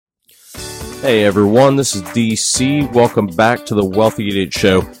Hey everyone, this is DC. Welcome back to the Wealthy Idiot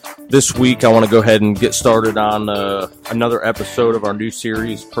Show. This week I want to go ahead and get started on another episode of our new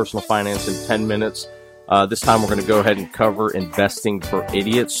series, Personal Finance in 10 Minutes. This time we're going to go ahead and cover investing for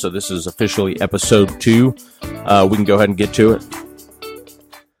idiots. So this is officially episode 2. We can go ahead and get to it.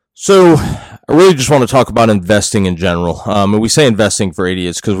 So I really just want to talk about investing in general. And we say investing for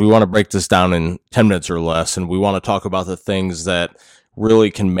idiots because we want to break this down in 10 minutes or less. And we want to talk about the things that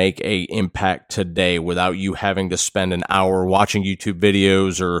really can make a impact today without you having to spend an hour watching YouTube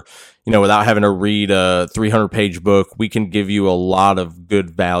videos or, without having to read a 300-page book. We can give you a lot of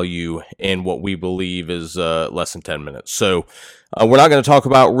good value in what we believe is less than 10 minutes. So we're not going to talk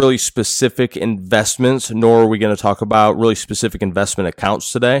about really specific investments, nor are we going to talk about really specific investment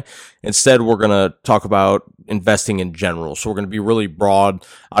accounts today. Instead, we're going to talk about investing in general. So we're going to be really broad.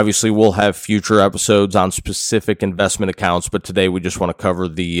 Obviously, we'll have future episodes on specific investment accounts, but today we just want to cover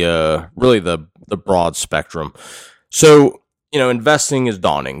the broad spectrum. So, investing is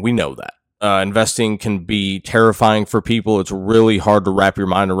daunting. We know that. Investing can be terrifying for people. It's really hard to wrap your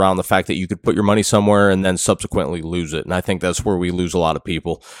mind around the fact that you could put your money somewhere and then subsequently lose it. And I think that's where we lose a lot of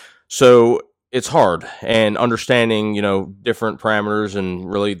people. So it's hard, and understanding, different parameters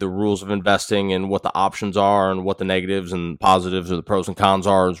and really the rules of investing and what the options are and what the negatives and positives or the pros and cons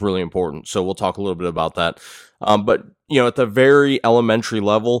are is really important. So we'll talk a little bit about that. But at the very elementary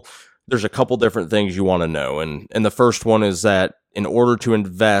level, there's a couple different things you want to know. And the first one is that in order to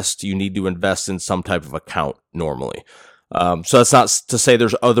invest, you need to invest in some type of account normally. So that's not to say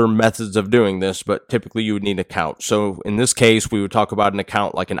there's other methods of doing this, but typically you would need an account. So in this case, we would talk about an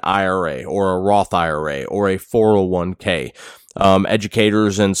account like an IRA or a Roth IRA or a 401k.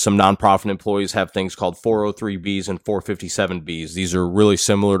 Educators and some nonprofit employees have things called 403bs and 457bs. These are really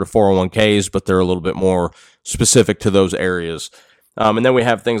similar to 401ks, but they're a little bit more specific to those areas. And then we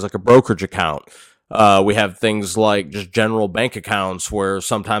have things like a brokerage account. We have things like just general bank accounts where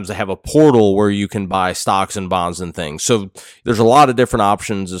sometimes they have a portal where you can buy stocks and bonds and things. So there's a lot of different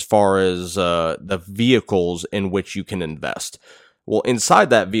options as far as the vehicles in which you can invest. Well, inside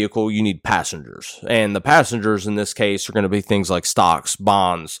that vehicle, you need passengers. And the passengers in this case are going to be things like stocks,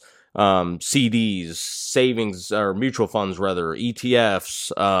 bonds, CDs, savings or mutual funds, rather,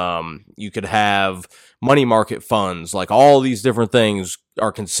 ETFs. You could have money market funds, like all these different things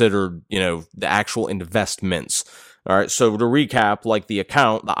are considered, the actual investments. All right. So to recap, like the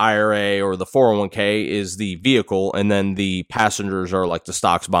account, the IRA or the 401k is the vehicle, and then the passengers are like the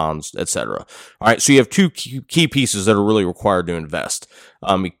stocks, bonds, etc. All right. So you have two key pieces that are really required to invest.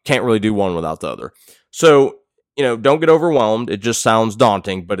 You can't really do one without the other. So, don't get overwhelmed. It just sounds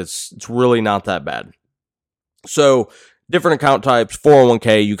daunting, but it's really not that bad. So different account types.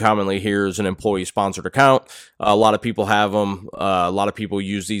 401k, you commonly hear, is an employee-sponsored account. A lot of people have them. A lot of people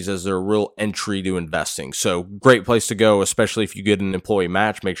use these as their real entry to investing. So great place to go, especially if you get an employee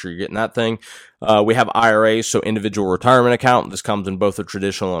match. Make sure you're getting that thing. We have IRAs, so individual retirement account. This comes in both a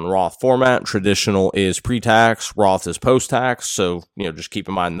traditional and Roth format. Traditional is pre-tax. Roth is post-tax. So, just keep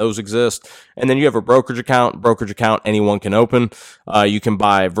in mind those exist. And then you have a brokerage account. Brokerage account, anyone can open. You can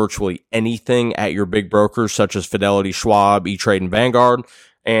buy virtually anything at your big brokers, such as Fidelity, Schwab, E-Trade, and Vanguard.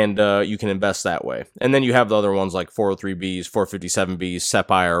 And you can invest that way. And then you have the other ones like 403bs, 457bs,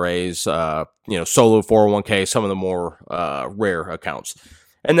 SEP IRAs, solo 401k, some of the more rare accounts.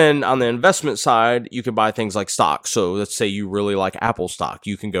 And then on the investment side, you can buy things like stocks. So let's say you really like Apple stock.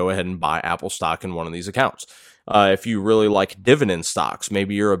 You can go ahead and buy Apple stock in one of these accounts. If you really like dividend stocks,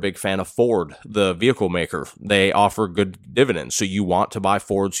 maybe you're a big fan of Ford, the vehicle maker. They offer good dividends. So you want to buy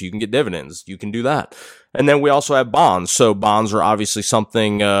Ford so you can get dividends. You can do that. And then we also have bonds. So bonds are obviously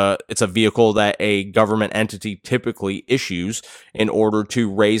something, it's a vehicle that a government entity typically issues in order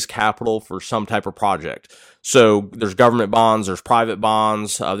to raise capital for some type of project. So there's government bonds, there's private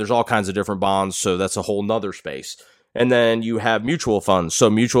bonds, there's all kinds of different bonds. So that's a whole nother space. And then you have mutual funds. So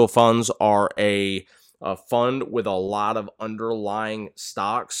mutual funds are a fund with a lot of underlying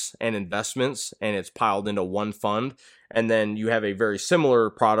stocks and investments, and it's piled into one fund. And then you have a very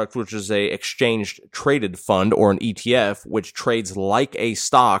similar product, which is a exchange traded fund or an ETF, which trades like a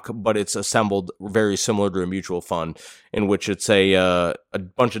stock, but it's assembled very similar to a mutual fund, in which it's a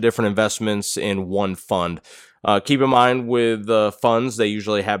bunch of different investments in one fund. Keep in mind with funds, they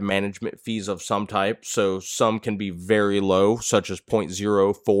usually have management fees of some type. So some can be very low, such as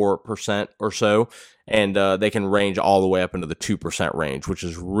 0.04% or so. And they can range all the way up into the 2% range, which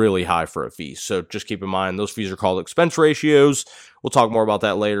is really high for a fee. So just keep in mind, those fees are called expense ratios. We'll talk more about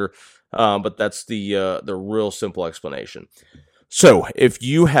that later. But that's the real simple explanation. So if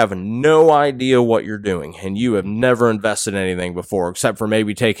you have no idea what you're doing and you have never invested in anything before, except for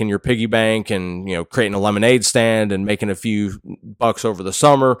maybe taking your piggy bank and, creating a lemonade stand and making a few bucks over the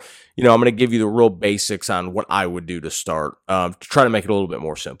summer, I'm going to give you the real basics on what I would do to start, to try to make it a little bit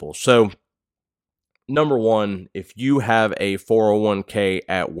more simple. So number one, if you have a 401k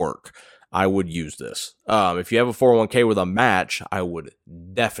at work, I would use this. If you have a 401k with a match, I would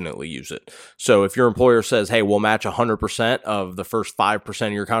definitely use it. So if your employer says, hey, we'll match 100% of the first 5%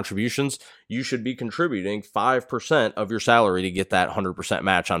 of your contributions, you should be contributing 5% of your salary to get that 100%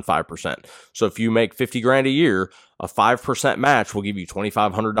 match on 5%. So if you make $50,000 a year, a 5% match will give you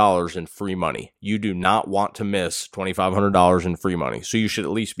 $2,500 in free money. You do not want to miss $2,500 in free money. So you should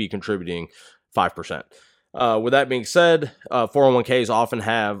at least be contributing 5%. With that being said, 401ks often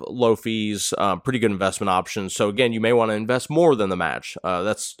have low fees, pretty good investment options. So again, you may want to invest more than the match.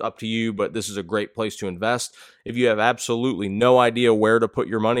 That's up to you, but this is a great place to invest. If you have absolutely no idea where to put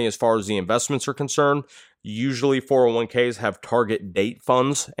your money as far as the investments are concerned, usually 401ks have target date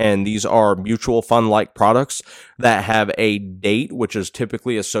funds, and these are mutual fund-like products that have a date which is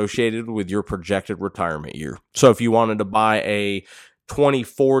typically associated with your projected retirement year. So if you wanted to buy a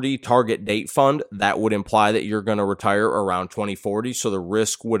 2040 target date fund, that would imply that you're going to retire around 2040. So the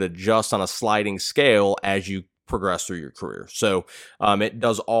risk would adjust on a sliding scale as you progress through your career. So it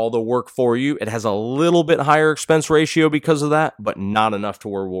does all the work for you. It has a little bit higher expense ratio because of that, but not enough to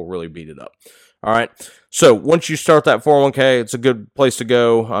where we'll really beat it up. All right. So once you start that 401k, it's a good place to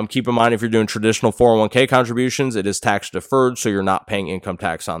go. Keep in mind, if you're doing traditional 401k contributions, it is tax deferred. So you're not paying income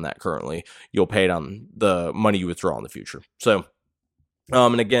tax on that currently. You'll pay it on the money you withdraw in the future. So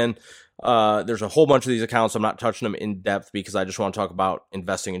and again, there's a whole bunch of these accounts. I'm not touching them in depth because I just want to talk about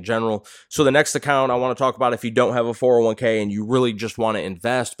investing in general. So the next account I want to talk about, if you don't have a 401k and you really just want to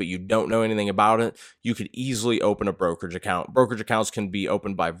invest, but you don't know anything about it, you could easily open a brokerage account. Brokerage accounts can be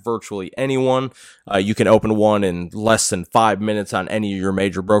opened by virtually anyone. You can open one in less than 5 minutes on any of your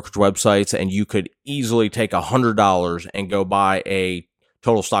major brokerage websites, and you could easily take $100 and go buy a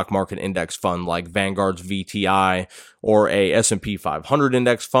total stock market index fund like Vanguard's VTI or a S&P 500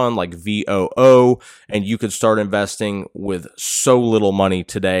 index fund like VOO, and you could start investing with so little money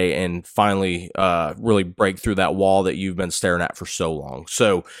today and finally really break through that wall that you've been staring at for so long.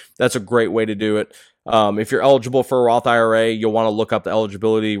 So that's a great way to do it. If you're eligible for a Roth IRA, you'll want to look up the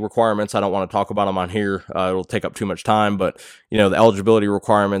eligibility requirements. I don't want to talk about them on here. It'll take up too much time, but the eligibility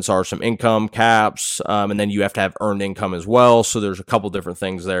requirements are some income caps, and then you have to have earned income as well. So there's a couple different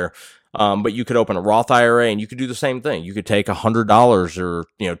things there. But you could open a Roth IRA and you could do the same thing. You could take $100 or,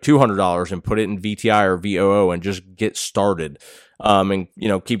 $200 and put it in VTI or VOO and just get started. And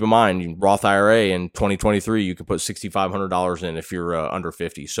keep in mind, Roth IRA in 2023, you could put $6,500 in if you're under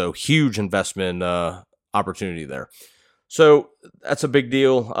 50. So huge investment opportunity there. So that's a big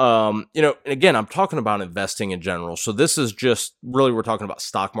deal. And again, I'm talking about investing in general. So this is just really, we're talking about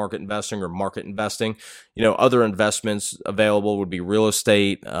stock market investing or market investing. Other investments available would be real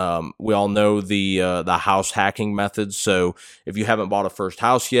estate. We all know the house hacking methods. So if you haven't bought a first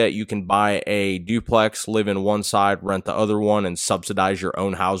house yet, you can buy a duplex, live in one side, rent the other one, and subsidize your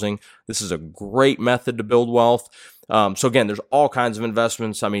own housing. This is a great method to build wealth. So again, there's all kinds of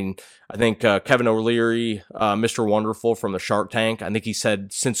investments. I mean, I think Kevin O'Leary, Mr. Wonderful from the Shark Tank, I think he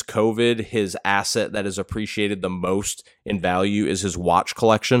said since COVID, his asset that has appreciated the most in value is his watch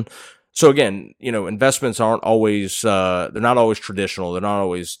collection. So again, investments aren't always, they're not always traditional. They're not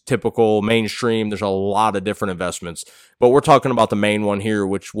always typical, mainstream. There's a lot of different investments, but we're talking about the main one here,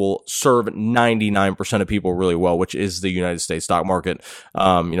 which will serve 99% of people really well, which is the United States stock market.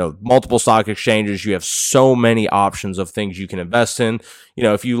 Multiple stock exchanges, you have so many options of things you can invest in.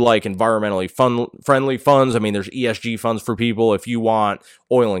 If you like environmentally friendly funds, I mean, there's ESG funds for people. If you want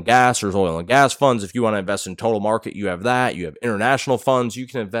oil and gas, there's oil and gas funds. If you want to invest in total market, you have that. You have international funds. You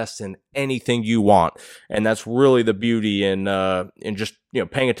can invest in anything you want. And that's really the beauty in just,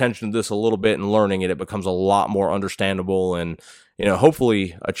 paying attention to this a little bit and learning it. It becomes a lot more understandable and,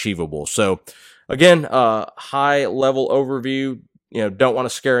 hopefully achievable. So again, high level overview. Don't want to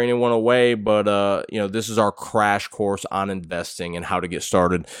scare anyone away, but, this is our crash course on investing and how to get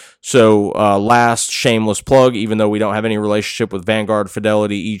started. So, last shameless plug, even though we don't have any relationship with Vanguard,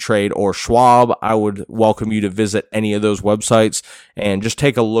 Fidelity, E-Trade, or Schwab, I would welcome you to visit any of those websites and just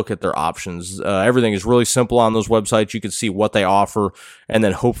take a look at their options. Everything is really simple on those websites. You can see what they offer, and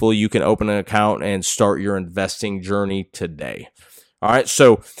then hopefully you can open an account and start your investing journey today. All right,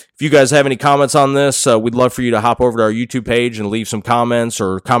 so if you guys have any comments on this, we'd love for you to hop over to our YouTube page and leave some comments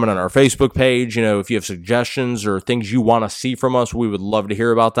or comment on our Facebook page. If you have suggestions or things you want to see from us, we would love to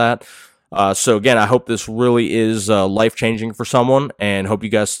hear about that. So again, I hope this really is life-changing for someone, and hope you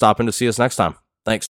guys stop in to see us next time. Thanks.